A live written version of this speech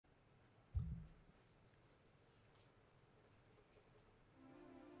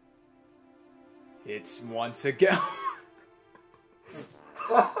It's once again.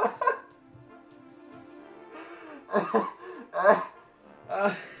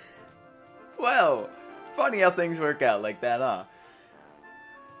 Well, funny how things work out like that, huh?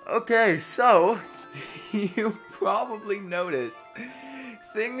 Okay, so, you probably noticed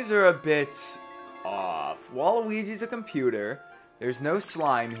things are a bit off. Waluigi's a computer, there's no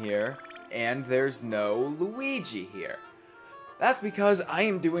slime here, and there's no Luigi here. That's because I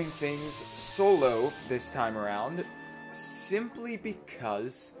am doing things solo this time around, simply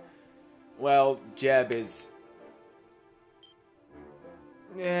because, well, Jeb is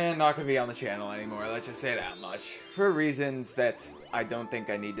not gonna be on the channel anymore, let's just say that much. For reasons that I don't think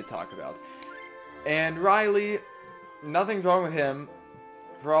I need to talk about. And Riley, nothing's wrong with him.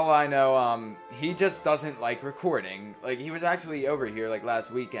 For all I know, he just doesn't like recording. Like, he was actually over here, like,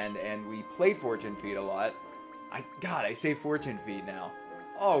 last weekend, and we played Fortune Feet a lot. God, I say Fortune Feet now.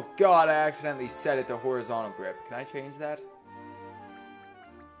 Oh, God, I accidentally set it to horizontal grip. Can I change that?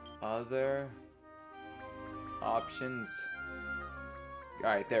 Other options.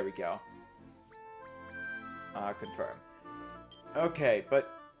 Alright, there we go. Confirm. Okay,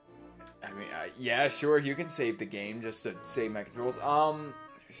 but I mean, yeah, sure, you can save the game just to save my controls.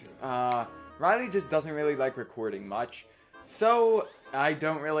 Riley just doesn't really like recording much, so I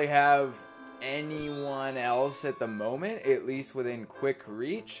don't really have anyone else at the moment, at least within quick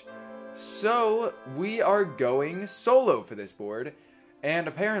reach. So we are going solo for this board, and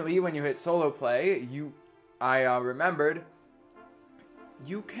apparently when you hit solo play, I remembered,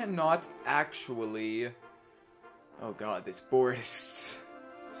 you cannot actually. Oh god, this board is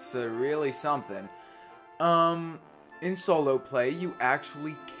really something. In solo play, you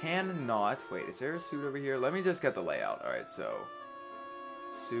actually cannot. Wait, is there a suit over here? Let me just get the layout. Alright, so.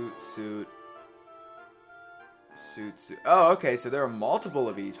 Suit. Oh, okay, so there are multiple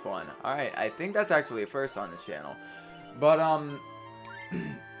of each one. Alright, I think that's actually a first on this channel. But,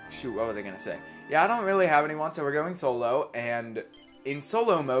 shoot, what was I gonna say? Yeah, I don't really have anyone, so we're going solo, and in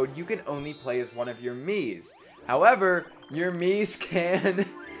solo mode, you can only play as one of your Miis. However, your Miis can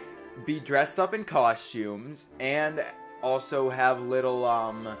be dressed up in costumes and also have little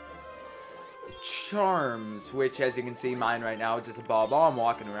charms, which, as you can see, mine right now is just a bomb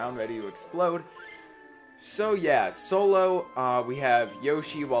walking around ready to explode. So yeah, solo, we have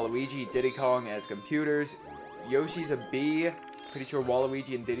Yoshi, Waluigi, Diddy Kong as computers. Yoshi's a B. Pretty sure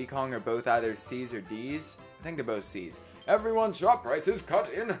Waluigi and Diddy Kong are both either C's or D's. I think they're both C's. Everyone's shop price is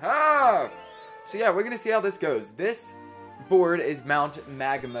cut in half! So yeah, we're gonna see how this goes. This board is Mount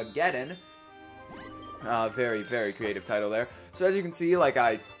Magmageddon. Very, very creative title there. So as you can see, like,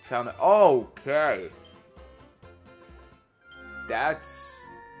 I found it. Okay. That's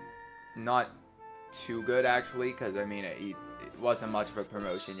not too good, actually, because, I mean, it wasn't much of a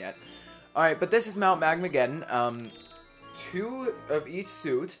promotion yet. Alright, but this is Mount Magmageddon. 2 of each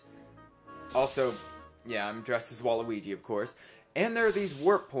suit. Also, yeah, I'm dressed as Waluigi, of course. And there are these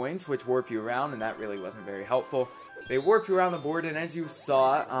warp points, which warp you around, and that really wasn't very helpful. They warp you around the board, and as you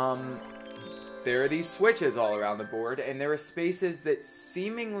saw, there are these switches all around the board, and there are spaces that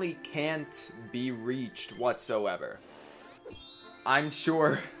seemingly can't be reached whatsoever. I'm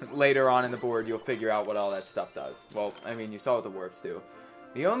sure later on in the board you'll figure out what all that stuff does. Well, I mean, you saw what the warps do.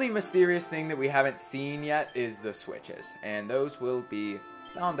 The only mysterious thing that we haven't seen yet is the switches, and those will be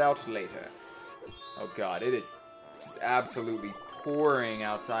found out later. Oh god, it is just absolutely pouring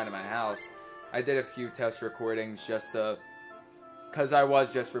outside of my house. I did a few test recordings just because I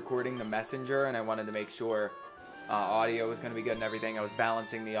was just recording the messenger and I wanted to make sure audio was going to be good and everything. I was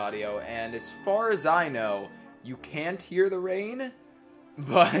balancing the audio, and as far as I know, you can't hear the rain,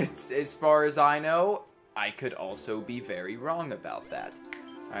 but as far as I know, I could also be very wrong about that.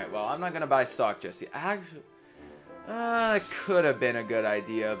 Alright, well, I'm not going to buy stock just yet. Actually, it could have been a good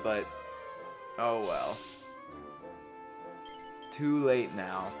idea, but oh well. Too late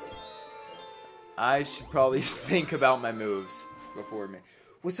now. I should probably think about my moves before me.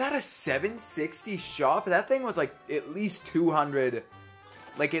 Was that a 760 shop? That thing was like at least 200,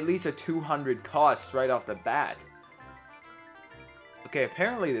 like at least a 200 cost right off the bat. Okay,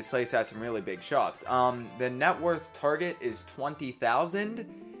 apparently this place has some really big shops. The net worth target is 20,000.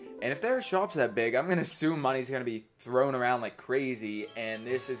 And if there are shops that big, I'm going to assume money's going to be thrown around like crazy, and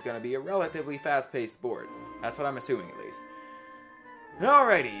this is going to be a relatively fast-paced board. That's what I'm assuming, at least.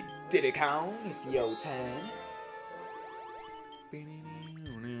 Alrighty, Diddy Kong, it's your turn.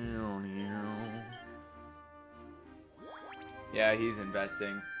 Yeah, he's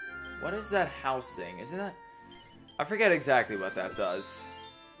investing. What is that house thing? Isn't that... I forget exactly what that does.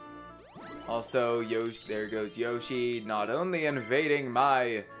 Also, Yoshi, there goes Yoshi, not only invading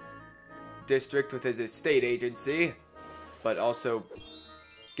my district with his estate agency, but also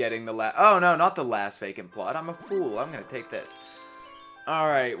getting the last... Oh, no, not the last vacant plot. I'm a fool. I'm going to take this.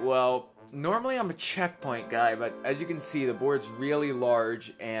 Alright, well, normally I'm a checkpoint guy, but as you can see, the board's really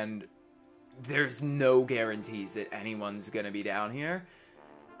large, and there's no guarantees that anyone's going to be down here.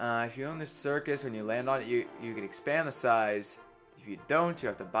 If you own this circus, when you land on it, you can expand the size. If you don't, you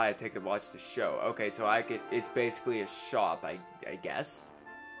have to buy a ticket to watch the show. Okay, so it's basically a shop, I guess.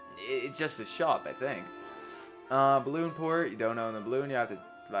 It's just a shop, I think. Balloon port, you don't own the balloon, you have to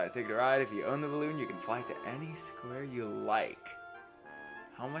buy a ticket to ride. If you own the balloon, you can fly to any square you like.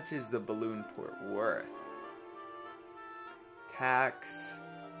 How much is the balloon port worth? Tax.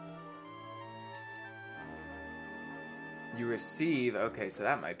 You receive, okay, so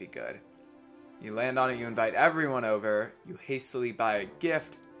that might be good. You land on it, you invite everyone over, you hastily buy a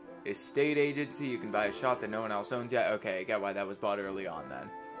gift, estate agency, you can buy a shop that no one else owns yet. Okay, I get why that was bought early on then.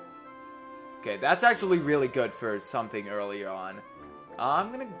 Okay, that's actually really good for something earlier on.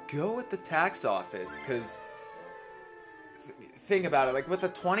 I'm gonna go with the tax office, because think about it, like with the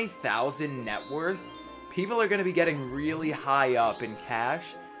 20,000 net worth, people are gonna be getting really high up in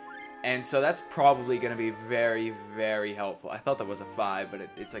cash. And so that's probably going to be very, very helpful. I thought that was a 5, but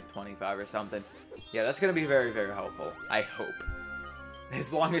it's like 25 or something. Yeah, that's going to be very, very helpful. I hope.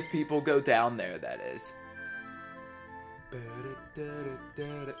 As long as people go down there, that is.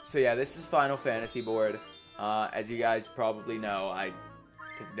 So yeah, this is Final Fantasy board. As you guys probably know, I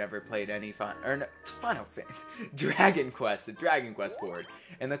have never played any Final Fantasy. Dragon Quest, the Dragon Quest board.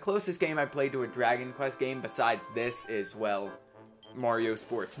 And the closest game I played to a Dragon Quest game besides this is, well, Mario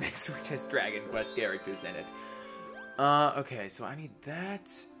Sports Mix, which has Dragon Quest characters in it. Okay, so I need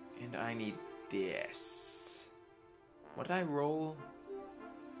that, and I need this. What did I roll?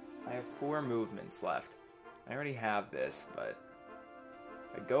 I have 4 movements left. I already have this, but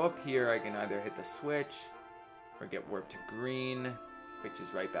if I go up here, I can either hit the switch, or get warped to green, which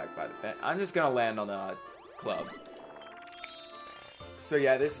is right back by the bench. I'm just gonna land on the club. So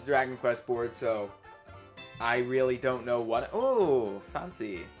yeah, this is Dragon Quest board, so I really don't know what... Oh,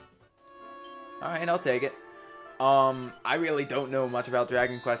 fancy. Alright, I'll take it. I really don't know much about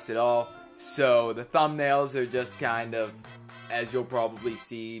Dragon Quest at all. So, the thumbnails are just kind of, as you'll probably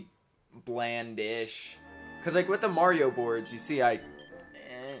see, blandish. Because, like, with the Mario boards, you see, I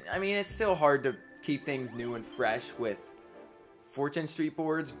mean, it's still hard to keep things new and fresh with Fortune Street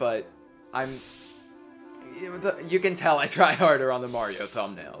boards, but you can tell I try harder on the Mario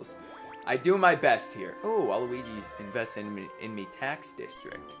thumbnails. I do my best here. Oh, Waluigi invests in me tax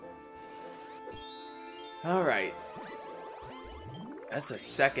district. Alright. That's a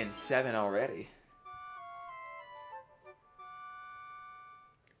second 7 already.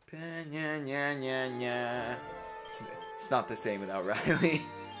 It's not the same without Riley.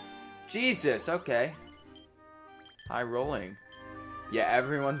 Jesus, okay. High rolling. Yeah,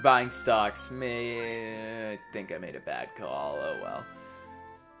 everyone's buying stocks. I think I made a bad call. Oh well.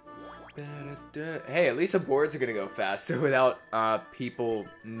 Hey, at least the boards are gonna go faster without people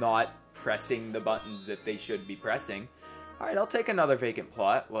not pressing the buttons that they should be pressing. Alright, I'll take another vacant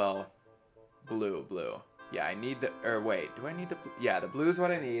plot. Well, blue. Yeah, I need the... Or wait, do I need the... Yeah, the blue is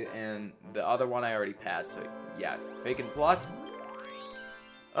what I need, and the other one I already passed, so yeah, vacant plot.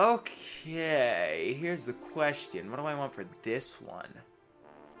 Okay, here's the question. What do I want for this one?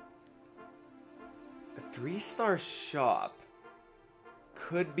 A 3-star shop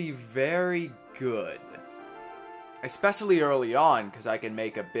could be very good. Especially early on, because I can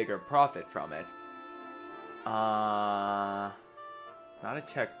make a bigger profit from it. Not a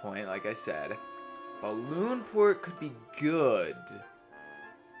checkpoint, like I said. Balloon port could be good.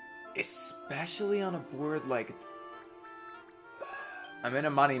 Especially on a board like... I'm in a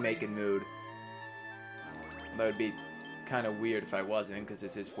money-making mood. That would be kind of weird if I wasn't, because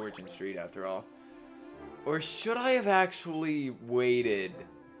this is Fortune Street after all. Or should I have actually waited?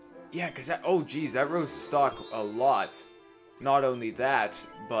 Yeah, because that... Oh, geez, that rose stock a lot. Not only that,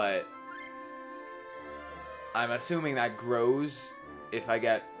 but... I'm assuming that grows if I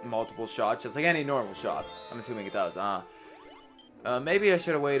get multiple shots, just like any normal shot. I'm assuming it does, maybe I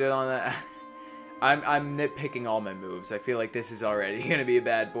should have waited on that. I'm nitpicking all my moves. I feel like this is already going to be a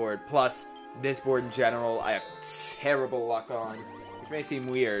bad board. Plus, this board in general, I have terrible luck on. Which may seem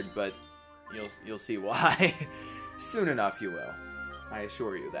weird, but you'll see why. Soon enough you will. I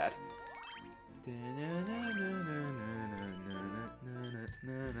assure you that.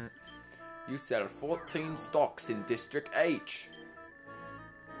 You sell 14 stocks in District H.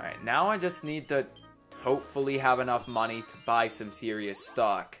 Alright, now I just need to hopefully have enough money to buy some serious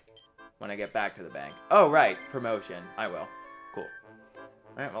stock when I get back to the bank. Oh, right. Promotion. I will. Cool.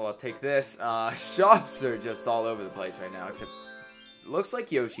 Alright, well, I'll take this. Shops are just all over the place right now, except it looks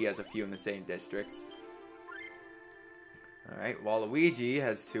like Yoshi has a few in the same districts. Alright, Waluigi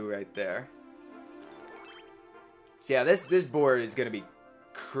has 2 right there. So yeah, this board is gonna be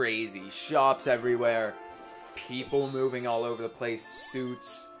crazy. Shops everywhere, people moving all over the place,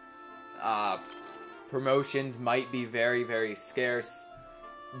 suits, promotions might be very, very scarce,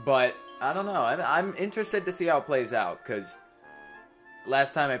 but I don't know. I'm interested to see how it plays out, because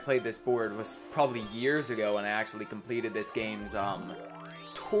last time I played this board was probably years ago when I actually completed this game's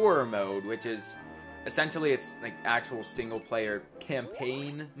tour mode, which is essentially it's like actual single-player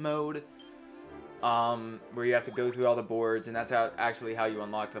campaign mode, where you have to go through all the boards, and that's actually how you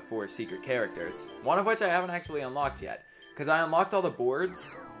unlock the 4 secret characters. One of which I haven't actually unlocked yet, because I unlocked all the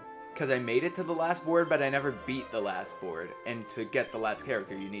boards because I made it to the last board, but I never beat the last board, and to get the last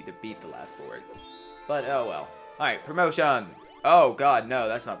character, you need to beat the last board. But oh well. Alright, promotion! Oh god, no,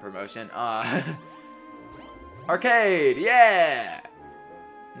 that's not promotion. Arcade, yeah!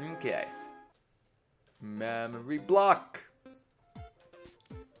 Okay. Memory block.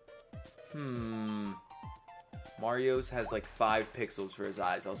 Mario's has like 5 pixels for his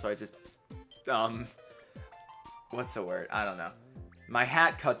eyes. Also, I just, what's the word? I don't know. My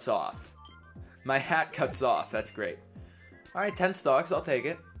hat cuts off. My hat cuts off. That's great. Alright, 10 stocks. I'll take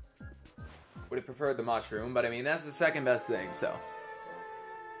it. Would have preferred the mushroom, but I mean, that's the second best thing, so.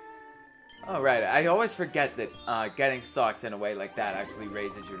 Alright, I always forget that getting stocks in a way like that actually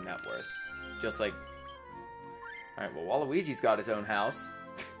raises your net worth. Just like... Alright, well, Waluigi's got his own house.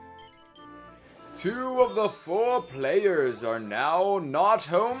 2 of the 4 players are now not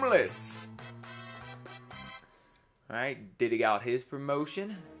homeless. Alright, Diddy got his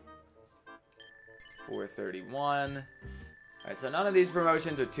promotion. 431. Alright, so none of these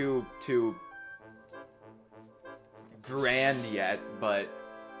promotions are too grand yet, but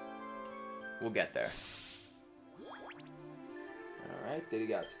we'll get there. Alright, Diddy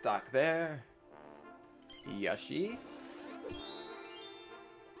got stock there. Yoshi.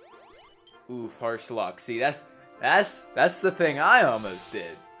 Oof, harsh luck. See, that's the thing I almost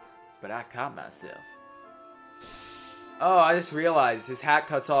did, but I caught myself. Oh, I just realized his hat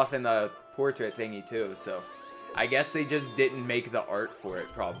cuts off in the portrait thingy too, so I guess they just didn't make the art for it,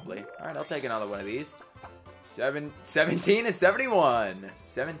 probably. Alright, I'll take another one of these. 17 and 71.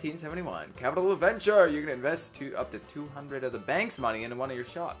 1771. Capital Adventure. You can invest up to 200 of the bank's money into one of your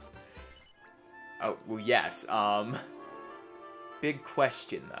shops. Oh, well, yes. Big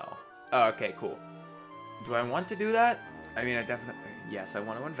question, though. Oh, okay, cool. Do I want to do that? I mean, I definitely... Yes, I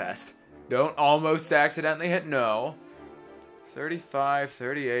want to invest. Don't almost accidentally hit no. 35,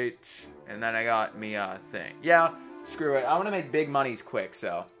 38, and then I got me a thing. Yeah, screw it. I want to make big monies quick,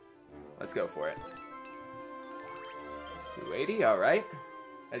 so let's go for it. 280, alright.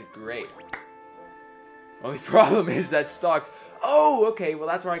 That's great. Only problem is that stocks... Oh, okay, well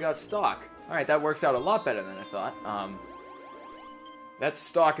that's where I got stock. Alright, that works out a lot better than I thought. That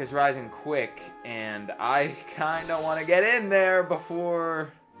stock is rising quick, and I kind of want to get in there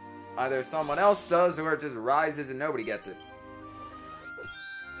before either someone else does or it just rises and nobody gets it.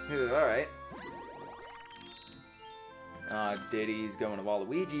 Alright. Diddy's going to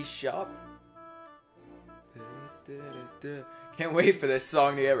Waluigi's shop. Can't wait for this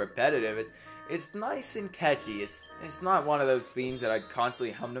song to get repetitive. It's nice and catchy. It's not one of those themes that I'd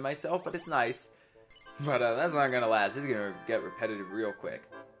constantly hum to myself, but it's nice. But that's not gonna last. It's gonna get repetitive real quick.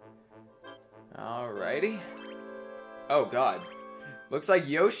 Alrighty. Oh god. Looks like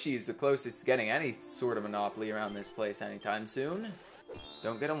Yoshi's the closest to getting any sort of monopoly around this place anytime soon.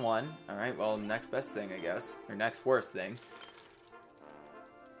 Don't get him one. Alright, well, next best thing, I guess. Or next worst thing.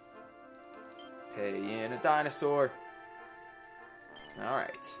 Pay in a dinosaur.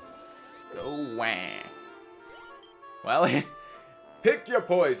 Alright. Go whang. Well, pick your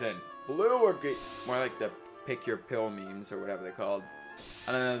poison. Blue or green. More like the pick your pill memes or whatever they're called.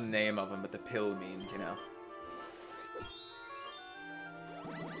 I don't know the name of them, but the pill memes, you know.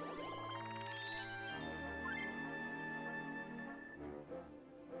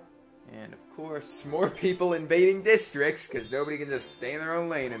 And of course, more people invading districts, because nobody can just stay in their own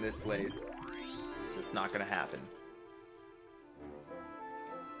lane in this place. It's just not going to happen.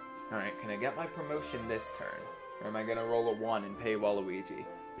 Alright, can I get my promotion this turn? Or am I going to roll a 1 and pay Waluigi?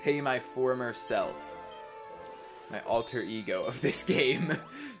 Pay my former self. My alter ego of this game.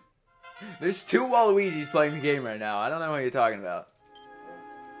 There's 2 Waluigis playing the game right now. I don't know what you're talking about.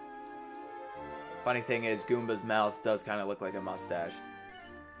 Funny thing is, Goomba's mouth does kind of look like a mustache.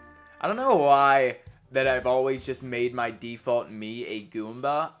 I don't know why that I've always just made my default me a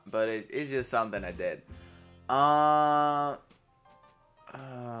Goomba, but it's just something I did.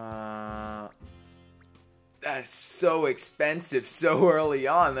 That's so expensive so early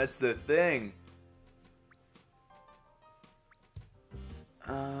on. That's the thing.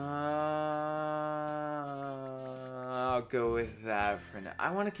 I'll go with that for now.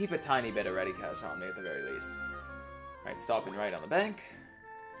 I want to keep a tiny bit of ready cash on me at the very least. Alright, stopping right on the bank.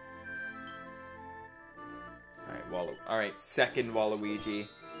 Alright, Alright, second Waluigi.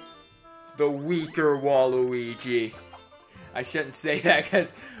 The weaker Waluigi. I shouldn't say that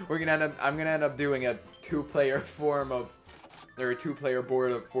because I'm gonna end up doing a two-player form of, or a two-player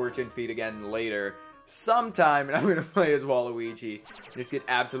board of Fortune Feet again later, sometime, and I'm gonna play as Waluigi. Just get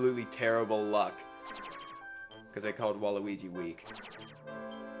absolutely terrible luck because I called Waluigi weak.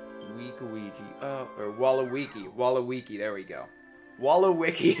 Weak Luigi. Or Waluigi. There we go.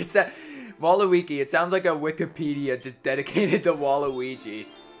 Waluigi. It's that Waluigi. It sounds like a Wikipedia just dedicated to Waluigi.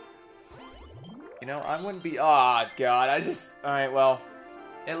 You know, I wouldn't be... Oh, God. Alright, well.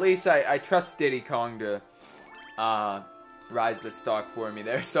 At least I trust Diddy Kong to rise the stock for me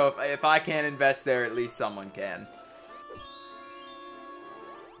there. So if I can't invest there, at least someone can.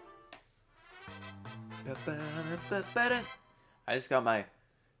 I just got my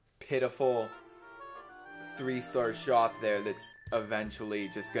pitiful 3-star shop there that's eventually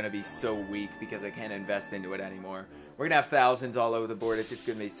just going to be so weak because I can't invest into it anymore. We're going to have thousands all over the board. It's just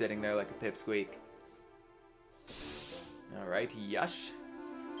going to be sitting there like a pipsqueak. Alright, Yush.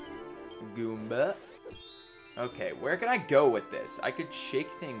 Goomba. Okay, where can I go with this? I could shake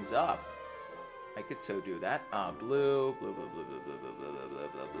things up. I could so do that. Blue, blue, blue, blue, blue, blue, blue, blue, blue,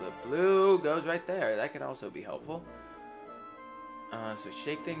 blue, blue, blue goes right there. That could also be helpful. So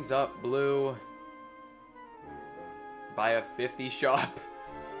shake things up, blue. Buy a 50 shop.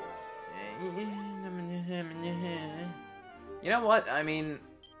 You know what? I mean,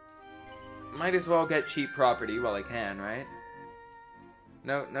 might as well get cheap property while I can, right?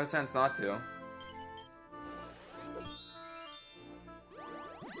 No sense not to.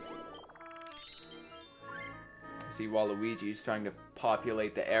 See, Waluigi's trying to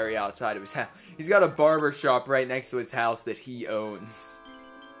populate the area outside of his house. He's got a barber shop right next to his house that he owns.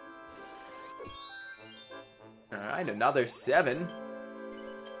 Alright, another 7.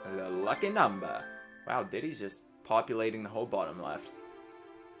 The lucky number. Wow, Diddy's just populating the whole bottom left.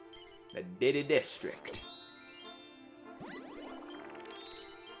 The Diddy District.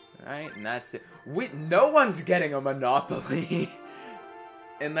 Alright, and that's the... No one's getting a monopoly.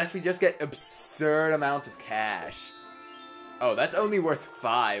 Unless we just get absurd amounts of cash. Oh, that's only worth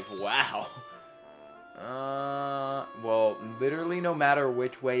 5. Wow. Well, literally no matter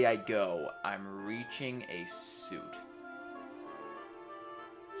which way I go, I'm reaching a suit.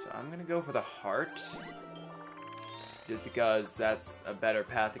 So I'm gonna go for the heart. Just because that's a better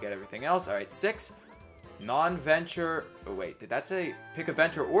path to get everything else. Alright, 6. Non-venture... Oh, wait. Did that say pick a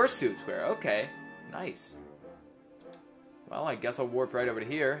venture or suit square? Okay. Nice. Well, I guess I'll warp right over to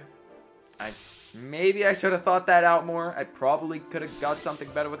here. Maybe I should have thought that out more. I probably could have got something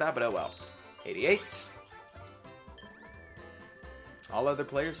better with that, but oh well. 88. All other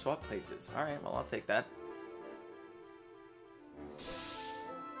players swap places. Alright, well, I'll take that.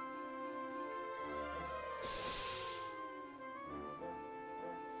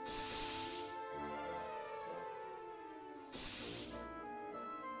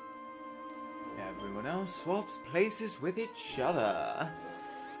 Everyone else swaps places with each other.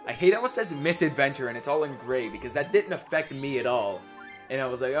 I hate how it says misadventure and it's all in gray because that didn't affect me at all. And I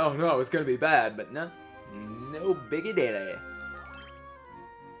was like, oh no, it's gonna be bad, but no. No biggie daddy.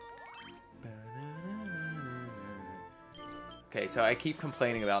 Okay, so I keep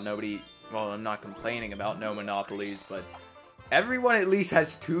complaining about nobody... Well, I'm not complaining about no monopolies, but... Everyone at least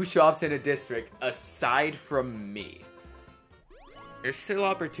has 2 shops in a district aside from me. There's still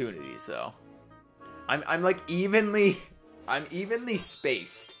opportunities, though. I'm like evenly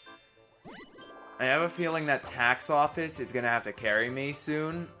spaced. I have a feeling that tax office is gonna have to carry me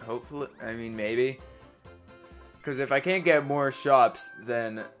soon. Hopefully, I mean maybe. Because if I can't get more shops,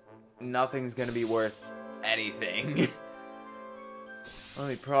 then nothing's gonna be worth anything.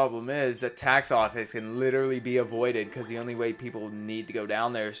 Only problem is that tax office can literally be avoided because the only way people need to go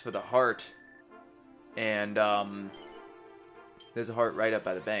down there is for the heart. And there's a heart right up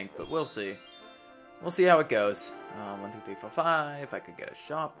by the bank, but we'll see. We'll see how it goes. 1, 2, 3, 4, 5. I could get a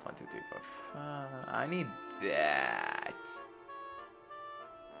shop. 1, 2, 3, 4, 5. I need that.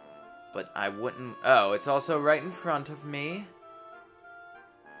 But I wouldn't... Oh, it's also right in front of me.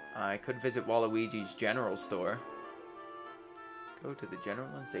 I could visit Waluigi's general store. Go to the general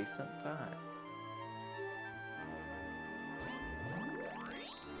and save some time.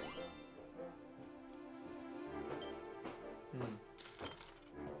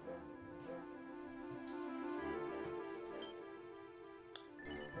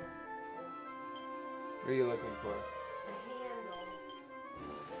 What are you looking for? A handle.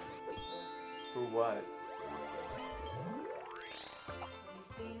 For what? You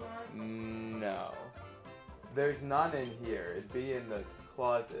see one? No. There's none in here. It'd be in the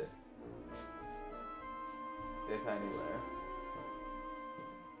closet. If anywhere.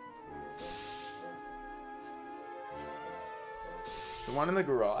 The one in the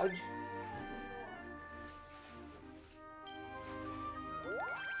garage?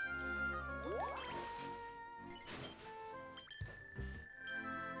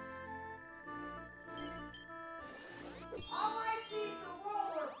 All I see is the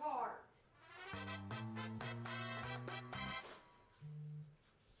roller part.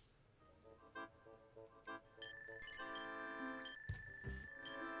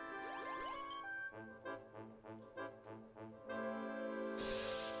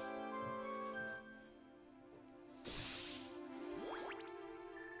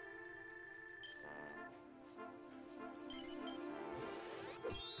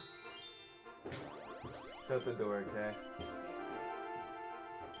 Shut the door, okay?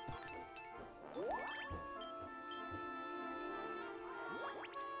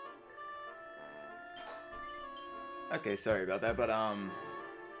 Okay, sorry about that, but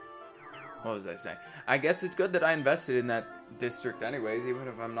what was I saying? I guess it's good that I invested in that district anyways, even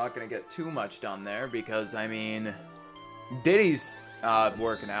if I'm not gonna get too much done there, because, I mean, Diddy's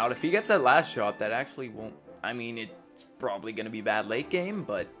working out. If he gets that last shot, that actually won't, I mean, it's probably gonna be bad late game,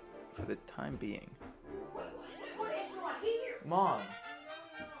 but for the time being. What is not here? Mom!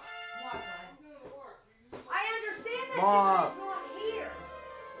 What, Bud? I understand that, Mom! but it's not here.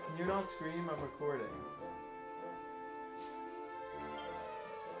 Can you not scream? I'm recording.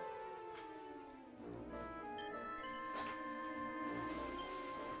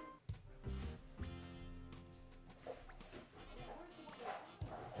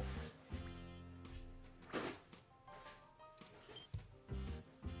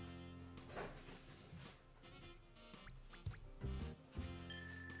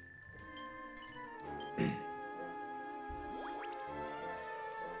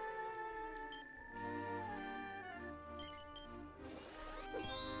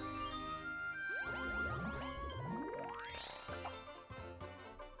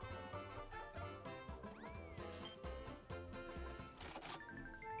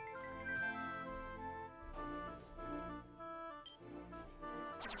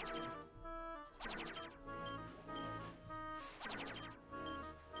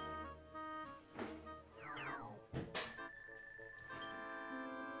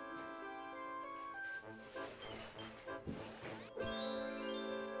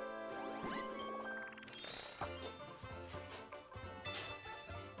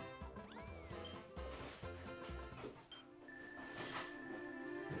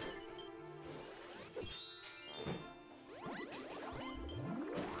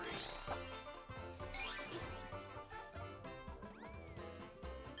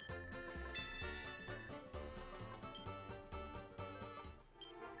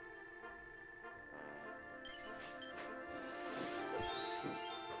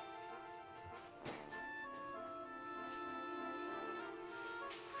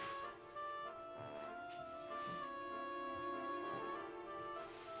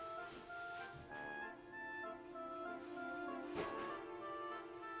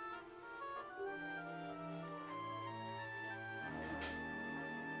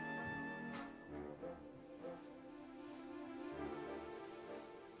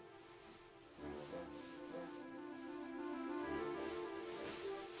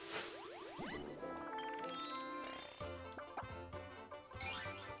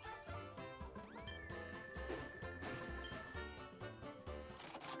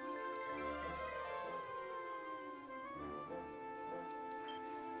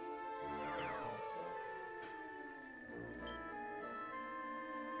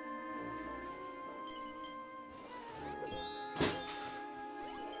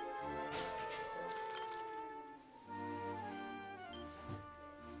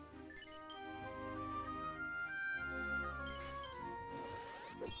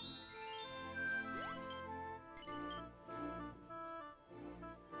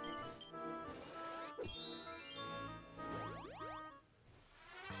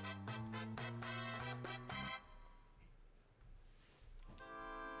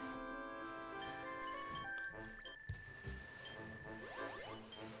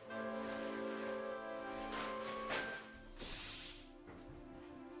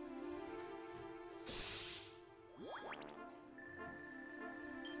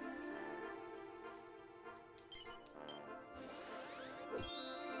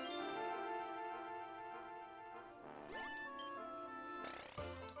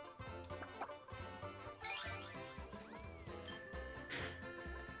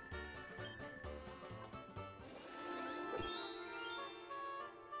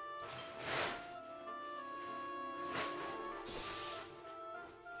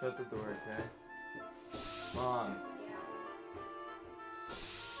 Shut the door, okay? Mom.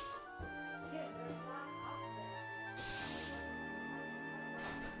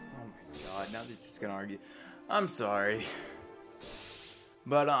 Oh my god, now they're just gonna argue. I'm sorry.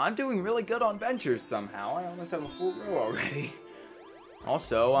 But I'm doing really good on ventures somehow. I almost have a full row already.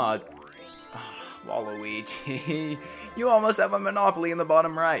 Also, Waluigi, you almost have a monopoly in the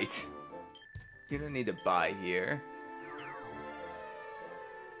bottom right. You don't need to buy here.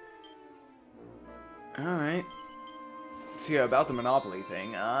 Alright. So yeah, about the monopoly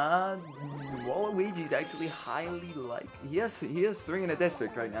thing, Waluigi's actually highly he has 3 in a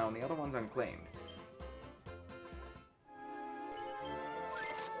district right now, and the other one's unclaimed.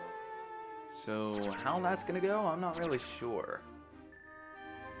 So, how that's gonna go, I'm not really sure.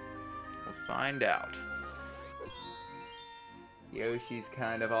 We'll find out. Yoshi's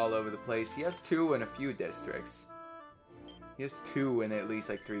kind of all over the place. He has 2 in a few districts. He has 2 in at least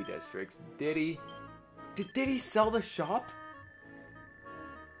like 3 districts. Did he? Did he sell the shop?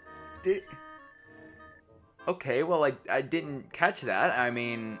 Okay, well, I didn't catch that. I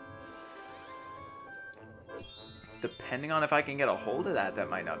mean, depending on if I can get a hold of that, that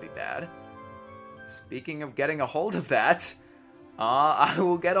might not be bad. Speaking of getting a hold of that, I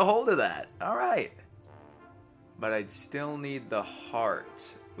will get a hold of that. Alright. But I still need the heart,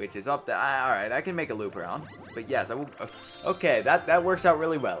 which is up there. Alright, I can make a loop around. But yes, I will. Okay, that works out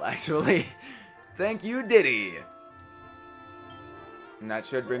really well, actually. Thank you, Diddy. And that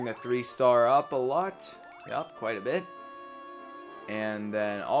should bring the 3-star up a lot. Yup, quite a bit. And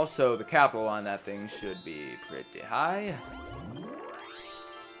then also the capital on that thing should be pretty high.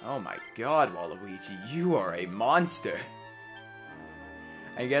 Oh my god, Waluigi, you are a monster.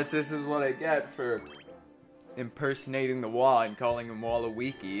 I guess this is what I get for impersonating the Wa and calling him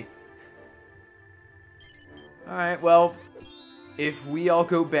Waluigi. Alright, well, if we all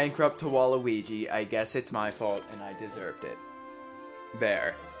go bankrupt to Waluigi, I guess it's my fault and I deserved it.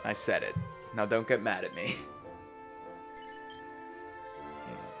 There, I said it. Now don't get mad at me.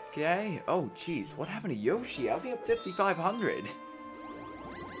 Okay, oh jeez, what happened to Yoshi? How's he up 5,500?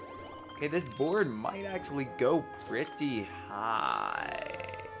 Okay, this board might actually go pretty high.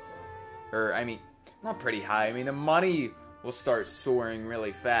 Or, I mean, not pretty high. I mean, the money will start soaring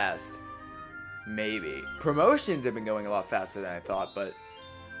really fast. Maybe. Promotions have been going a lot faster than I thought, but,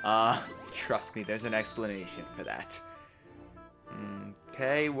 trust me, there's an explanation for that.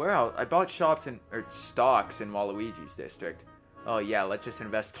 Okay, where else? I bought stocks in Waluigi's district. Oh yeah, let's just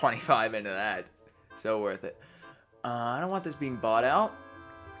invest 25 into that. So worth it. I don't want this being bought out.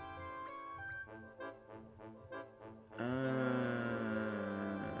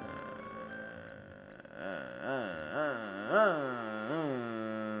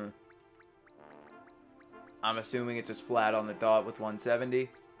 I'm assuming it's just flat on the dot with 170.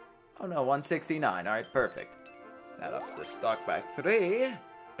 Oh no, 169. Alright, perfect. That ups the stock by 3. A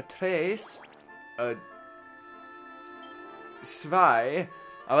trace. A zwei.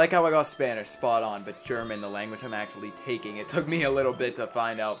 I like how I got Spanish spot on, but German, the language I'm actually taking, it took me a little bit to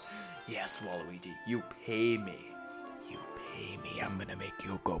find out. Yes, Waluigi, you pay me. You pay me, I'm gonna make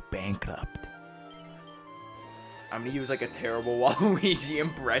you go bankrupt. I'm gonna use like a terrible Waluigi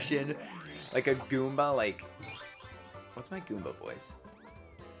impression. Like a Goomba, like... What's my Goomba voice?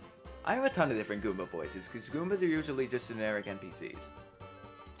 I have a ton of different Goomba voices, because Goombas are usually just generic NPCs.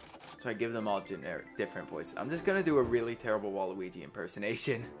 So I give them all generic, different voices. I'm just gonna do a really terrible Waluigi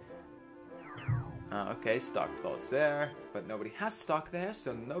impersonation. Okay, stock falls there, but nobody has stock there,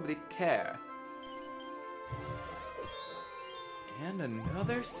 so nobody care. And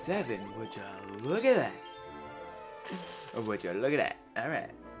another 7, would you look at that? Would you look at that?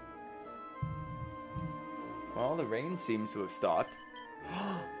 Alright. Well, the rain seems to have stopped.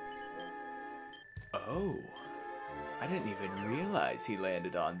 Oh. I didn't even realize he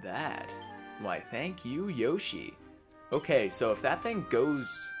landed on that. Why, thank you, Yoshi. Okay, so if that thing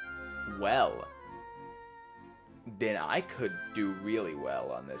goes well, then I could do really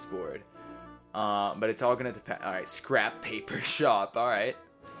well on this board. But it's all gonna depend. Alright, scrap paper shop, alright.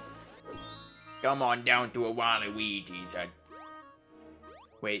 Come on down to a Waluigi's.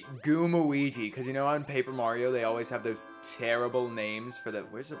 Wait, Goomaluigi, because you know on Paper Mario they always have those terrible names for the...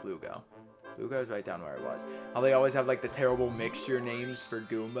 Where's the blue go? Blue goes right down where it was. How they always have like the terrible mixture names for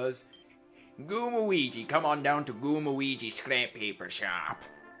Goombas. Goomaluigi, come on down to Goomaluigi's scrap paper shop.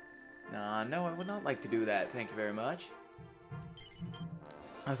 No, I would not like to do that. Thank you very much.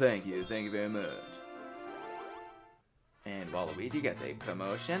 Oh, thank you very much. And Waluigi gets a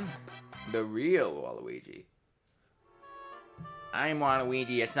promotion. The real Waluigi. I'm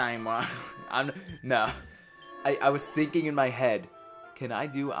Waluigi, yes I'm Waluigi. No. I was thinking in my head, can I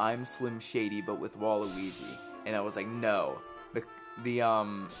do I'm Slim Shady but with Waluigi? And I was like, no.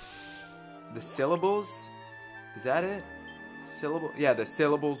 The syllables, is that it? Yeah, the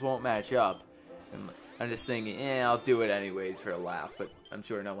syllables won't match up. And I'm just thinking, I'll do it anyways for a laugh, but I'm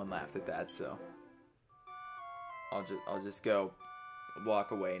sure no one laughed at that, so I'll just go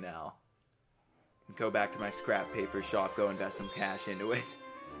walk away now. Go back to my scrap paper shop, go invest some cash into it.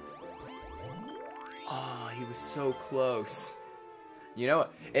 Oh, he was so close. You know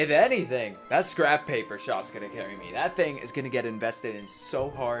what? If anything, that scrap paper shop's gonna carry me. That thing is gonna get invested in so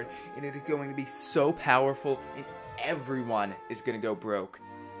hard, and it is going to be so powerful, and everyone is gonna go broke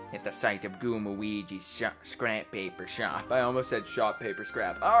at the sight of Goomaluigi's scrap paper shop. I almost said shop paper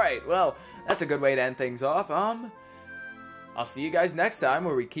scrap. Alright, well, that's a good way to end things off. I'll see you guys next time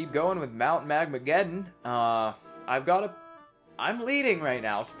where we keep going with Mount Magmageddon. I'm leading right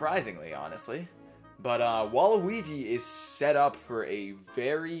now, surprisingly, honestly. But Waluigi is set up for a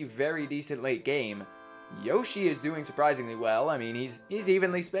very, very decent late game. Yoshi is doing surprisingly well. I mean, he's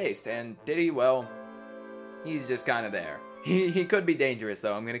evenly spaced. And Diddy, well, he's just kind of there. He could be dangerous,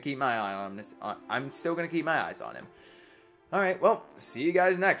 though. I'm going to keep my eye on him. I'm still going to keep my eyes on him. Alright, well, see you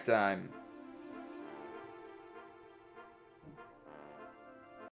guys next time.